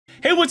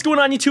What's going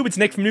on YouTube? It's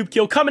Nick from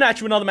Noobkill coming at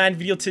you with another Madden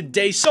video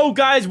today. So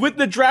guys, with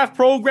the draft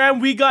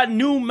program, we got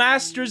new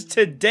masters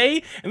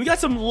today and we got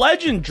some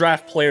legend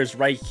draft players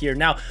right here.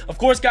 Now, of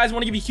course, guys, I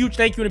want to give you a huge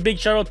thank you and a big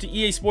shout out to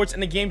EA Sports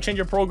and the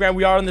GameChanger program.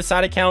 We are on the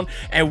side account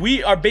and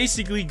we are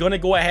basically going to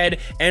go ahead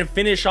and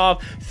finish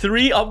off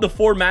 3 of the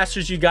 4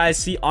 masters you guys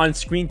see on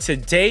screen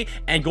today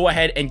and go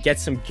ahead and get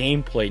some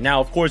gameplay.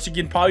 Now, of course, you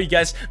can probably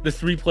guess the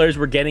 3 players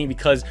we're getting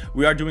because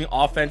we are doing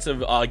offensive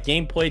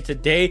gameplay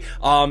today.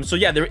 So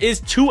yeah, there is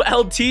 2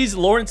 LTs,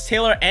 Lawrence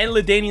Taylor and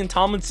LaDainian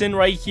Tomlinson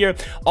right here.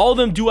 All of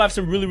them do have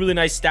some really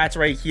nice stats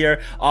right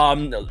here.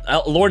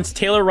 Lawrence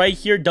Taylor right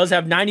here does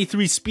have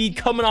 93 speed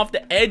coming off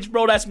the edge,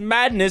 bro. That's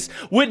madness,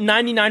 with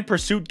 99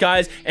 pursuit,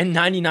 guys, and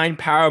 99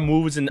 power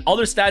moves, and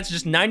other stats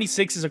just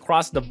 96s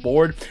across the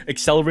board.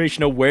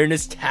 Acceleration,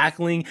 awareness,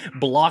 tackling,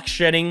 block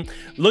shedding,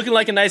 looking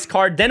like a nice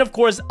card. Then of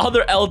course,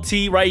 other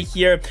LT right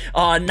here,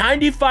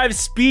 95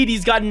 speed.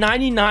 He's got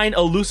 99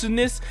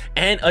 elusiveness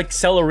and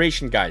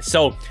acceleration, guys.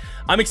 So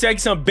I'm expecting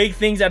some big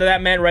things out of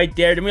that man right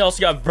there. Then we also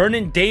got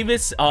Vernon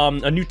Davis,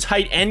 a new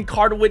tight end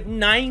card with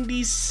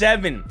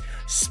 97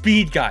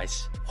 speed,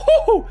 guys.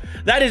 Woo,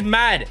 that is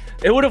mad.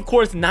 It would, of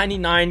course,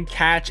 99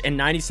 catch and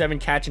 97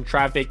 catch in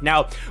traffic.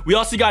 Now, we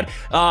also got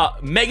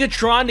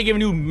Megatron. They give a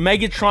new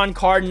Megatron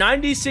card,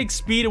 96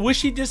 speed. I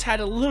wish he just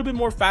had a little bit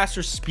more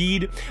faster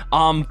speed,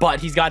 but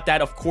he's got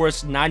that, of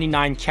course,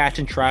 99 catch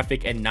in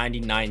traffic and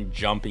 99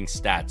 jumping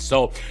stats.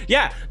 So,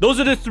 yeah,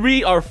 those are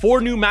the 4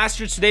 new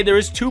masters today. There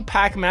is 2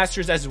 pack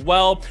masters as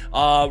well.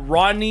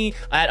 Rodney,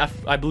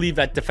 I believe,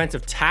 at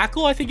defensive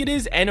tackle, I think it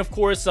is. And, of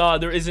course,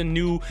 there is a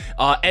new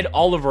Ed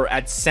Oliver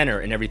at center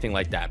and everything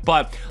like that.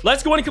 But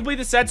let's go and complete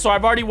the set. So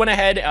I've already went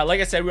ahead, like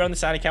I said, we're on the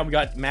side account. We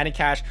got Madden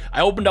cash.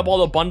 I opened up all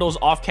the bundles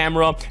off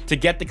camera to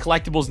get the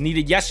collectibles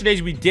needed.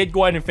 Yesterday's we did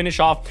go ahead and finish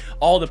off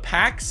all the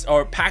packs,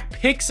 or pack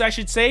picks, I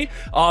should say.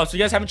 So you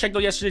guys haven't checked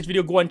out yesterday's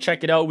video, go ahead and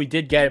check it out. We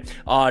did get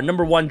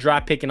 #1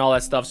 draft pick and all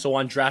that stuff. So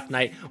on draft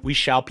night, we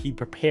shall be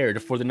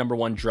prepared for the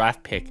 #1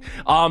 draft pick.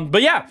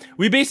 But yeah,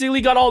 we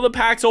basically got all the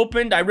packs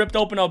opened. I ripped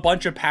open a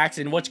bunch of packs,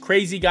 and what's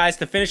crazy, guys,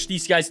 to finish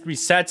these guys 3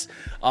 sets,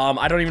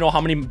 I don't even know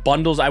how many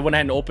bundles I went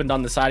ahead and opened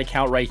on the side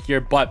account right here,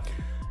 but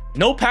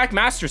no pack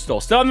master still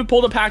haven't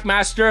pulled a pack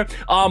master.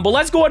 But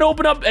let's go ahead and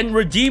open up and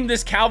redeem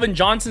this Calvin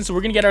Johnson. So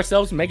we're gonna get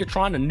ourselves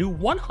Megatron, a new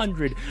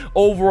 100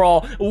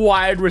 overall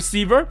wide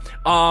receiver,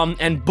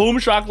 and boom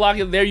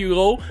shakalaka, there you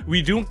go.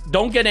 We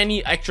don't get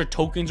any extra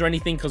tokens or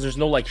anything because there's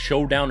no like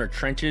showdown or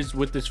trenches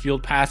with this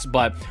field pass,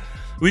 but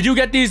we do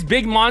get these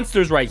big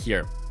monsters right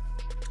here.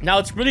 Now,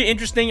 it's really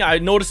interesting. I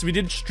noticed we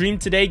did stream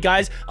today,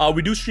 guys.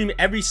 We do stream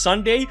every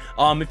Sunday.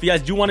 If you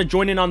guys do want to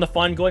join in on the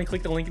fun, go ahead and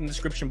click the link in the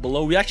description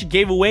below. We actually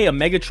gave away a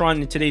Megatron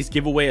in today's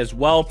giveaway as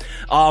well.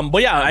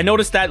 But yeah, I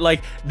noticed that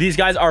like these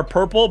guys are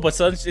purple, but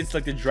since it's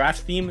like the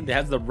draft theme, it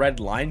has the red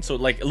line. So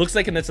like it looks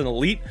like it's an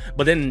elite,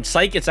 but then in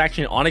Psych, it's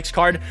actually an Onyx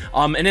card.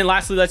 And then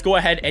lastly, let's go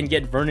ahead and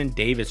get Vernon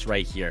Davis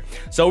right here.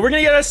 So we're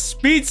going to get a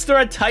speedster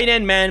at tight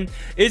end, man.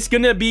 It's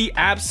going to be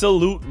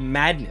absolute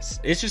madness.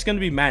 It's just going to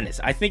be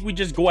madness. I think we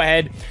just go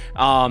ahead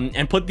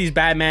and put these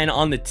Batman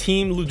on the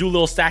team, do a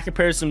little stat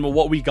comparison with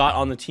what we got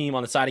on the team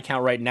on the side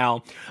account right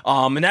now.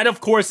 And that,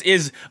 of course,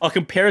 is a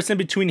comparison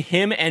between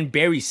him and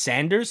Barry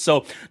Sanders.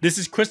 So this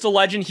is Crystal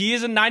Legend. He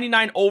is a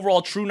 99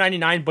 overall, true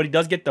 99, but he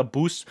does get the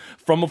boost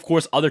from, of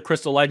course, other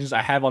Crystal Legends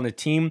I have on the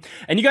team.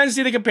 And you guys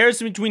see the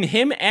comparison between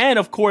him and,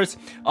 of course,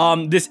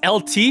 this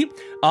LT.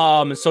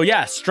 So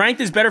yeah,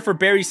 strength is better for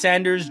Barry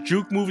Sanders.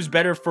 Juke move is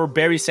better for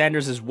Barry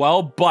Sanders as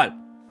well, but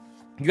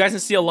you guys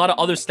can see a lot of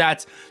other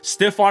stats.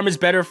 Stiff arm is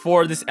better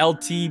for this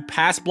LT.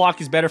 Pass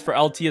block is better for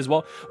LT as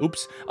well.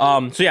 Oops.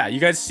 So yeah, you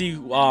guys see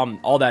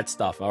all that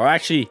stuff. Or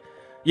actually,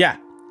 yeah,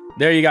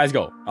 there you guys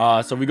go.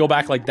 So we go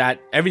back like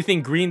that.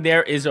 Everything green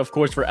there is, of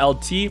course, for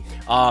LT.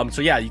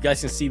 So yeah, you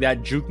guys can see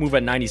that juke move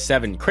at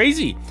 97.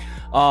 Crazy.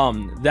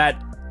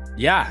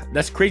 Yeah,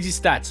 that's crazy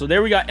stats. So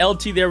there we got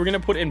LT there. We're gonna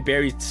put in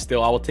Barry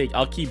still.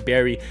 I'll keep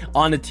Barry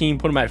on the team,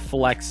 put him at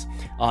flex,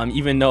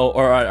 even though,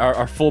 or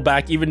our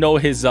fullback, even though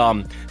his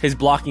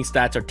blocking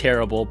stats are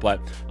terrible,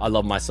 but I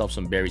love myself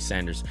some Barry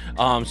Sanders.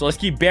 So let's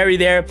keep Barry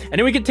there, and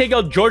then we can take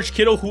out George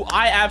Kittle, who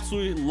I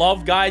absolutely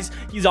love, guys.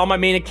 He's on my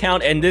main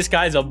account, and this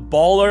guy's a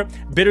baller,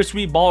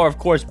 bittersweet baller, of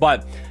course.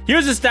 But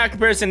here's a stat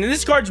comparison, and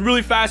this card's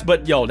really fast,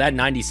 but yo, that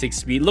 96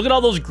 speed, look at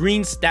all those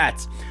green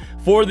stats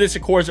for this,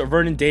 of course,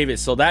 Vernon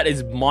Davis. So that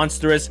is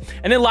monstrous.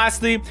 And then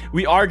lastly,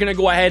 we are going to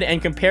go ahead and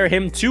compare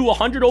him to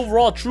 100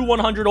 overall, true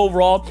 100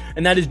 overall,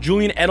 and that is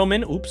Julian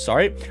Edelman. Oops,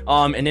 sorry.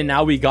 And then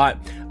now we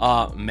got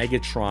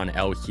Megatron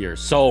out here.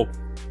 So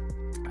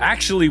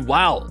actually,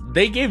 wow,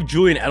 they gave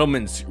Julian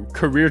Edelman's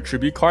career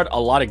tribute card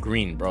a lot of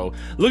green, bro.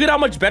 Look at how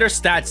much better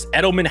stats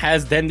Edelman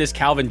has than this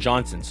Calvin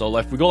Johnson. So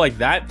if we go like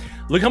that,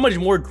 look how much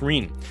more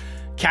green.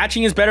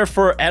 Catching is better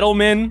for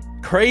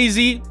Edelman.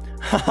 Crazy.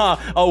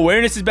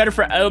 Awareness is better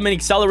for Edelman.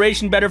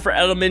 Acceleration better for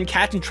Edelman.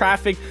 Catching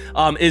traffic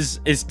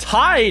is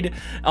tied.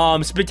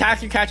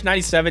 Spectacular catch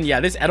 97. Yeah,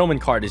 this Edelman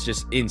card is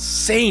just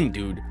insane,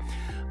 dude.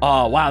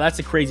 Oh, wow, that's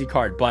a crazy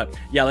card. But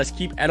yeah, let's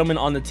keep Edelman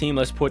on the team.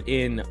 Let's put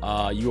in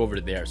you over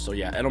there. So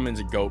yeah, Edelman's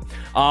a GOAT.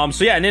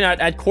 So yeah, and then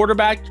at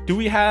quarterback, do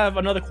we have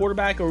another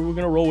quarterback, or we're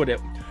gonna roll with it?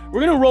 We're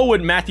gonna roll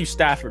with Matthew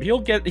Stafford. He'll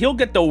get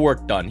the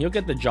work done. He'll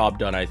get the job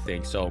done, I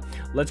think. So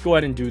let's go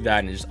ahead and do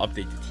that and just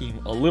update the team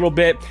a little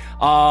bit.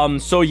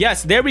 So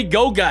yes, there we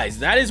go, guys.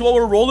 That is what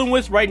we're rolling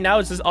with right now.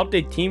 It's this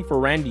update team for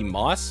Randy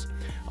Moss.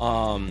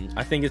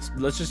 I think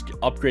let's just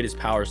upgrade his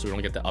power so we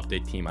don't get the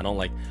update team. I don't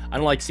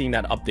like seeing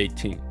that update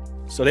team.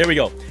 So there we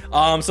go.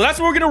 So that's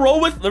what we're gonna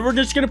roll with. We're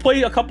just gonna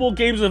play a couple of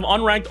games of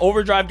unranked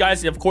overdrive,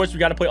 guys. Of course, we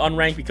got to play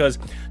unranked because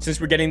since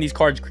we're getting these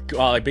cards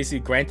basically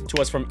granted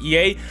to us from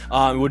EA,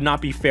 it would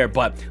not be fair.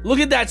 But look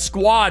at that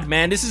squad,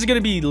 man. This is gonna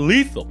be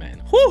lethal, man.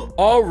 Whew.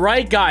 All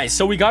right, guys.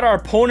 So we got our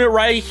opponent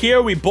right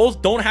here. We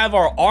both don't have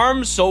our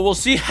arms, so we'll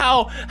see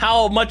how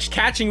much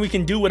catching we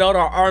can do without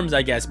our arms,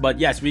 I guess. But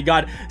yes, we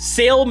got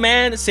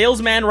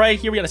salesman right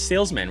here. We got a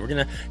salesman.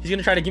 He's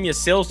gonna try to give me a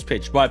sales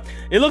pitch, but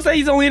it looks like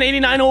he's only an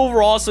 89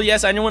 overall. So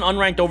yes, I know in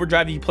unranked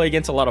overdrive you play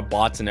against a lot of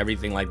bots and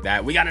everything like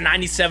that. We got a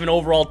 97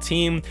 overall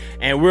team,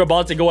 and we're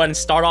about to go ahead and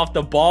start off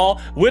the ball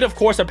with, of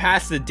course, a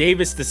pass to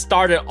Davis to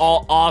start it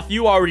all off.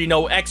 You already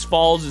know X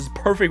Falls is a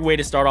perfect way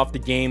to start off the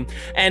game,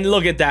 and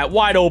look at that,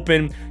 wide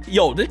open.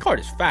 Yo, this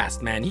card is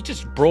fast, man. He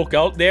just broke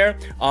out there.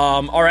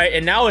 All right,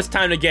 and now it's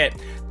time to get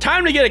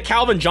a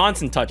Calvin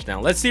Johnson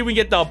touchdown. Let's see if we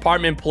get the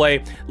apartment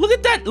play. Look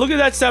at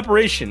that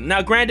separation.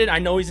 Now, granted, I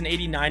know he's an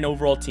 89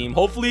 overall team.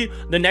 Hopefully,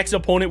 the next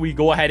opponent we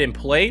go ahead and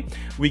play,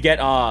 we get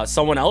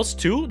someone else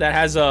too that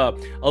has a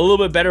little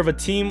bit better of a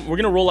team. We're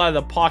gonna roll out of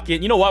the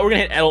pocket. You know what? We're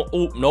gonna hit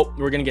oh, nope,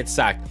 we're gonna get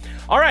sacked.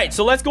 All right,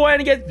 so let's go ahead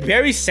and get not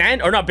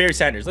Barry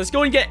Sanders. Let's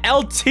go and get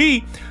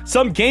LT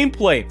some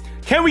gameplay.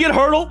 Can we get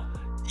Hurdle?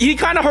 He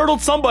kind of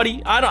hurdled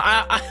somebody.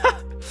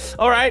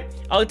 All right,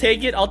 I'll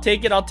take it. All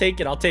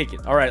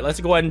right, let's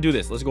go ahead and do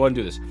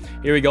this.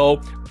 Here we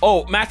go.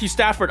 Oh, Matthew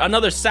Stafford,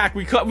 another sack.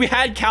 We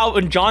had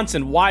Calvin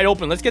Johnson wide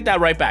open. Let's get that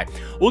right back.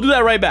 We'll do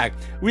that right back.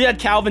 We had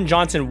Calvin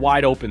Johnson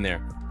wide open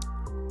there.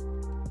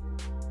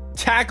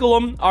 Tackle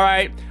him. All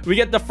right, we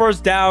get the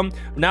first down.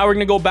 Now we're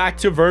gonna go back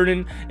to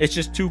Vernon. It's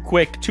just too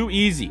quick, too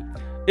easy.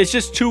 It's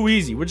just too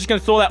easy. We're just gonna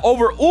throw that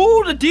over.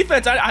 Oh, the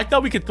defense. I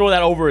thought we could throw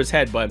that over his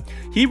head, but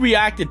he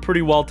reacted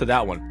pretty well to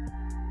that one.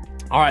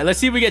 All right, let's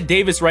see if we get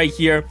Davis right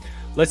here.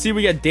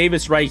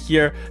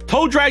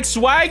 Toe drag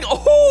swag.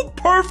 Oh,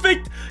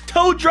 perfect.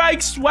 Toe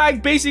drag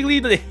swag. Basically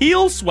the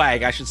heel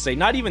swag, I should say.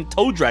 Not even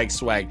toe drag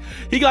swag.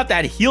 He got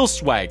that heel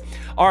swag.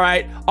 All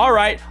right.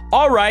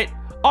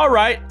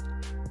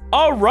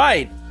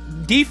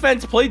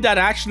 Defense played that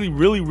actually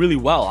really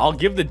well. I'll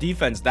give the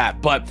defense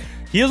that, but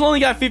he has only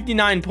got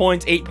 59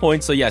 points, 8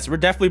 points. So yes, we're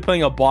definitely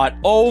playing a bot.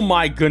 Oh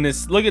my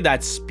goodness, look at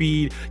that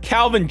speed.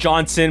 Calvin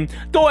Johnson,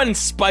 go ahead and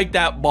spike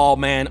that ball,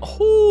 man.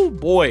 Oh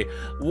boy,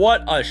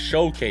 what a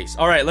showcase.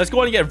 All right, let's go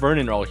ahead and get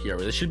Vernon right here.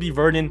 This should be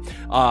Vernon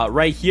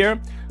right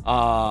here.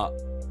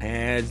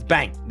 And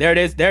bang, there it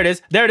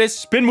is.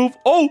 Spin move.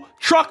 Oh,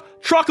 truck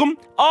him.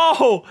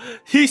 Oh,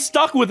 he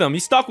stuck with him.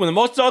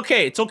 Oh, it's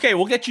okay.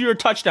 We'll get you your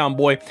touchdown,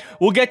 boy.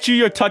 We're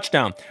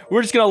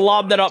just gonna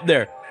lob that up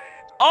there.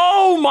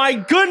 Oh my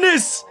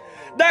goodness,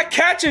 that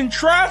catch in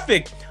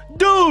traffic.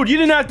 Dude, you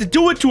didn't have to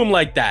do it to him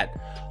like that.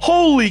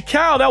 Holy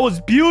cow, that was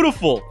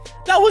beautiful.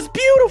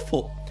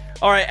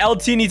 All right,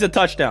 LT needs a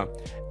touchdown.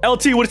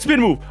 LT with a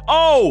spin move.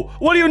 Oh,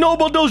 what do you know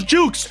about those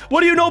jukes?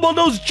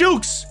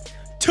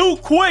 Too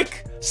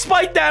quick.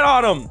 Spike that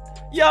on him.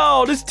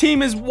 Yo, this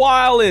team is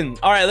wildin'.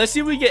 All right, let's see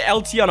if we get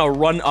LT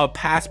on a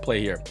pass play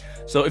here.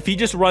 So if he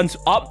just run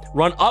up.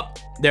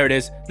 There it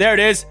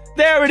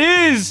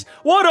is.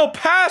 What a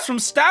pass from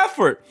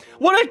Stafford.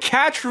 What a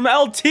catch from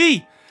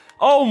LT.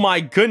 Oh my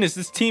goodness,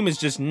 this team is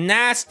just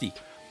nasty.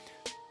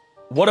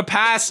 What a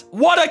pass.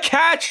 What a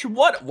catch.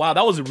 Wow,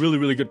 that was a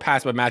really good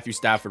pass by Matthew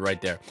Stafford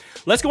right there.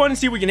 Let's go ahead and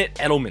see if we can hit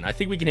Edelman. I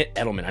think we can hit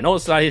Edelman. I know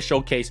it's not his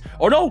showcase.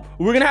 Or no,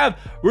 we're gonna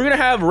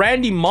have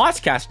Randy Moss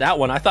catch that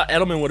one. I thought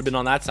Edelman would have been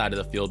on that side of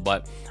the field,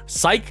 but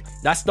psych,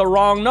 that's the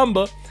wrong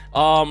number.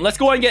 Let's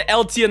go ahead and get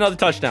LT another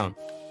touchdown.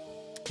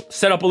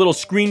 Set up a little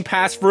screen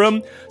pass for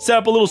him. Set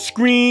him a little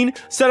screen.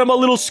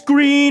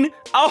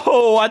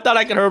 Oh, I thought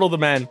I could hurdle the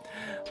man.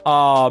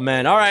 Oh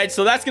man. All right,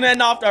 so that's gonna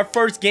end off our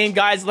first game,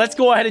 guys. Let's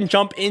go ahead and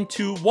jump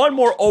into one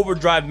more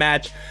overdrive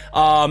match,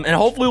 and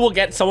hopefully we'll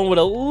get someone with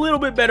a little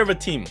bit better of a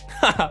team.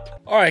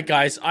 All right,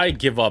 guys, I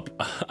give up.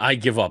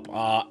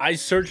 I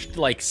searched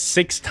like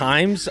 6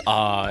 times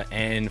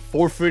and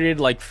forfeited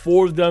like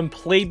 4 of them.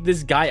 Played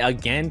this guy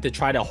again to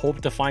try to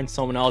hope to find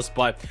someone else,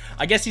 but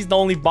I guess he's the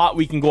only bot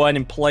we can go ahead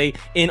and play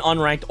in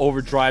unranked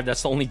overdrive.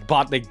 That's the only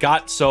bot they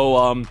got.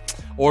 So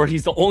or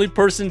he's the only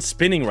person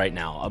spinning right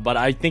now, but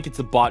I think it's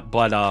a bot.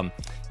 But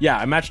Yeah,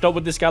 I matched up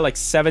with this guy like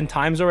 7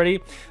 times already.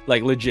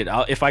 Like legit.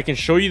 If I can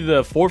show you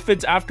the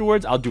forfeits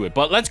afterwards, I'll do it.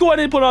 But let's go ahead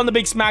and put on the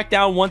big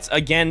smackdown once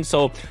again.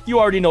 So you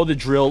already know the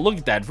drill. Look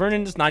at that.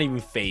 Vernon is not even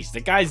phased.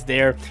 The guy's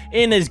there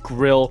in his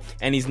grill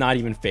and he's not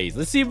even phased.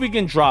 Let's see if we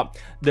can drop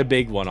the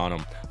big one on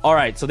him. All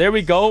right, so there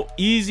we go.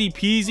 Easy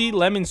peasy,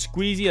 lemon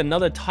squeezy,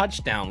 another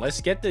touchdown. Let's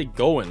get it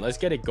going. Let's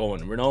get it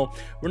going. We're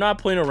not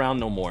playing around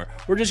no more.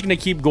 We're just gonna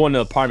keep going to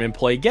the apartment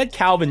play. Get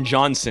Calvin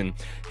Johnson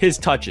his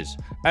touches.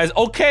 As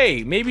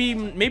okay, maybe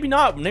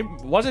not.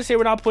 Once I say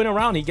we're not playing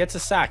around, he gets a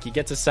sack.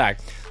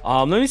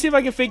 Let me see if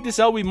I can fake this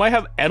out. We might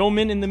have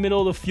Edelman in the middle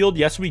of the field.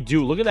 Yes, we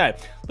do. Look at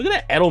that. Look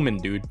at that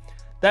Edelman, dude.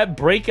 That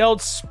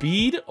breakout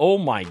speed. Oh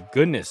my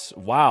goodness.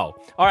 Wow.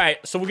 All right,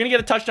 so we're gonna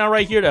get a touchdown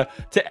right here to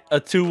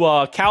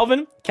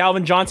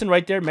Calvin Johnson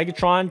right there.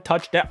 Megatron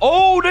touchdown.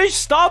 Oh, they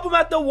stop him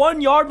at the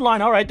 1 yard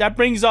line. All right, that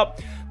brings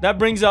out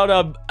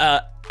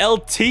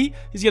LT.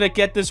 He's gonna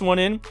get this one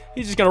in.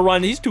 He's just gonna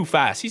run. He's too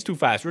fast.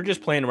 We're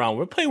just playing around.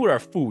 We're playing with our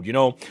food, you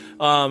know,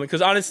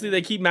 because honestly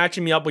they keep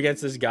matching me up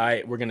against this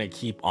guy. We're gonna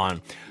keep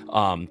on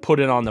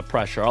putting on the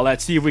pressure.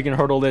 Let's see if we can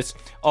hurdle this.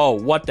 Oh,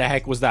 what the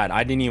heck was that?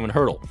 I didn't even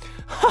hurdle.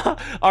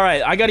 All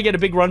right, I gotta get a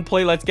big run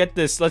play. Let's get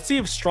this. Let's see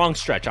if strong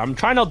stretch. I'm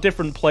trying out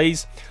different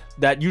plays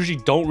that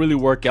usually don't really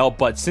work out,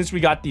 but since we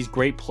got these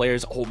great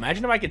players, oh,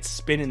 imagine if I could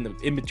spin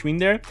in between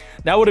there.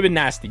 That would have been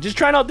nasty. Just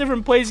trying out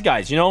different plays,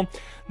 guys. You know,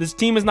 this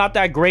team is not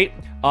that great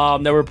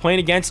that we're playing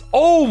against.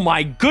 Oh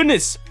my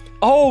goodness.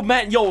 Oh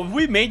man, yo, if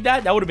we made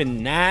that, that would have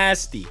been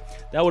nasty.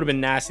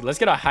 Let's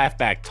get a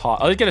halfback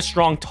toss. Let's get a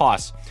strong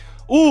toss.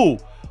 Ooh,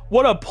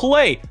 what a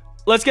play.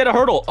 Let's get a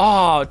hurdle.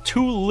 Oh,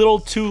 too little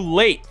too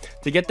late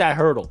to get that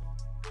hurdle.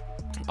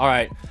 All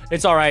right,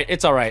 it's all right.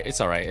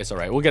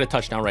 We'll get a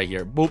touchdown right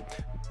here. Boop.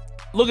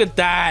 Look at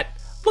that.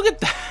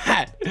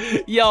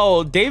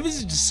 Yo, Davis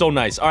is just so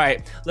nice. All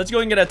right, let's go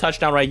and get a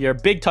touchdown right here.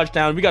 Big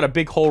touchdown. We got a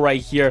big hole right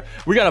here.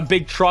 We got a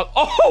big truck.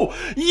 Oh,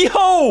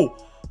 yo.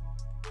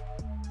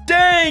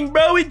 Dang,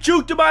 bro. We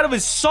juked him out of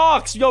his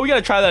socks. Yo, we got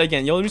to try that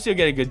again. Yo, let me see if we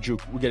get a good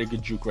juke. We get a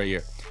good juke right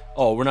here.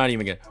 Oh, we're not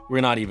even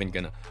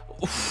gonna.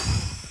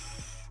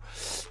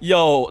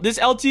 Yo, this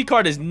LT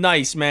card is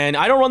nice, man.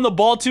 I don't run the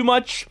ball too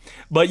much,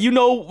 but you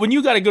know, when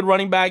you got a good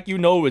running back, you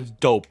know it's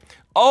dope.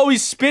 Oh,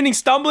 he's spinning,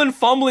 stumbling,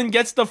 fumbling,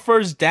 gets the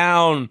first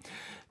down.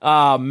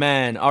 Oh,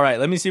 man. All right,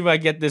 let me see if I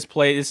get this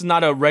play. This is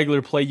not a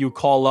regular play you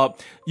call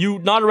up.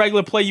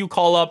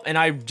 And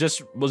I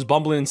just was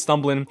bumbling and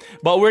stumbling.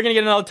 But we're going to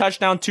get another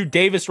touchdown to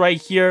Davis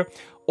right here.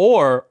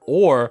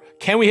 Or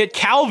can we hit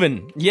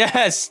Calvin?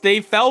 Yes,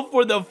 they fell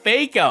for the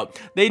fake out.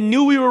 They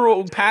knew we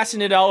were passing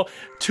it out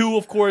to,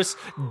 of course,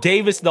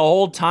 Davis the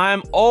whole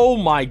time. Oh,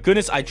 my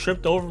goodness. I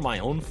tripped over my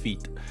own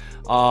feet.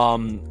 All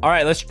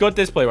right, let's go with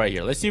this play right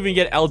here. Let's see if we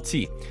can get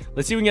LT.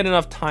 Let's see if we can get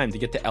enough time to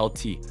get to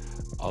LT.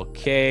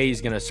 Okay,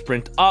 he's gonna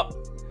sprint up.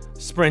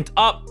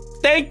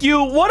 Thank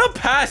you. What a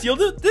pass. Yo,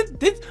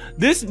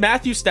 this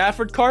Matthew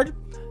Stafford card,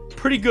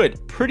 pretty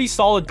good. Pretty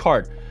solid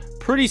card.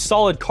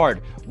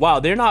 Wow,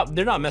 they're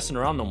not messing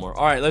around no more.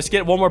 All right, let's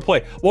get one more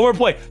play.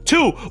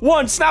 2,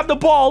 1, snap the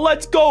ball.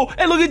 Let's go.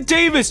 And look at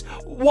Davis,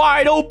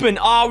 wide open.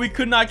 We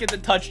could not get the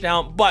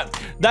touchdown,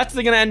 but that's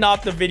gonna end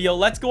off the video.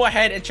 Let's go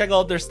ahead and check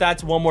out their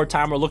stats one more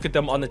time, or look at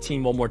them on the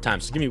team one more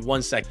time. So give me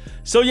 1 sec.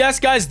 So yes,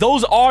 guys,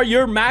 those are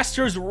your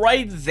masters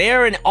right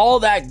there and all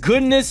that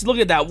goodness. Look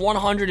at that,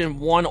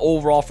 101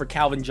 overall for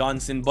Calvin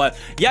Johnson. But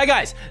yeah,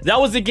 guys, that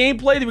was the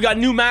gameplay. We got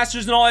new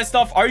masters and all that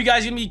stuff. Are you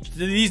guys gonna be,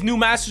 these new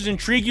masters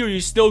intrigue you, or are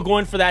you still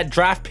going for that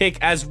draft pick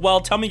as well?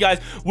 Tell me, guys,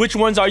 which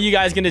ones are you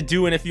guys gonna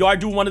do? And if you are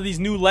doing one of these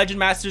new legend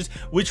masters,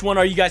 which one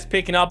are you guys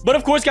picking up? But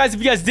of course, guys, if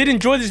you guys did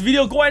enjoy this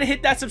video, go ahead and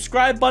hit that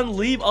subscribe button.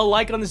 Leave a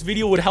like on this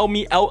video, would help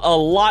me out a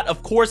lot.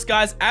 Of course,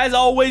 guys, as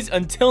always,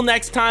 until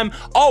next time,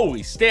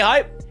 always stay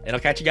hype, and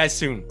I'll catch you guys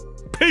soon.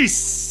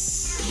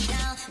 Peace.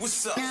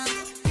 What's up?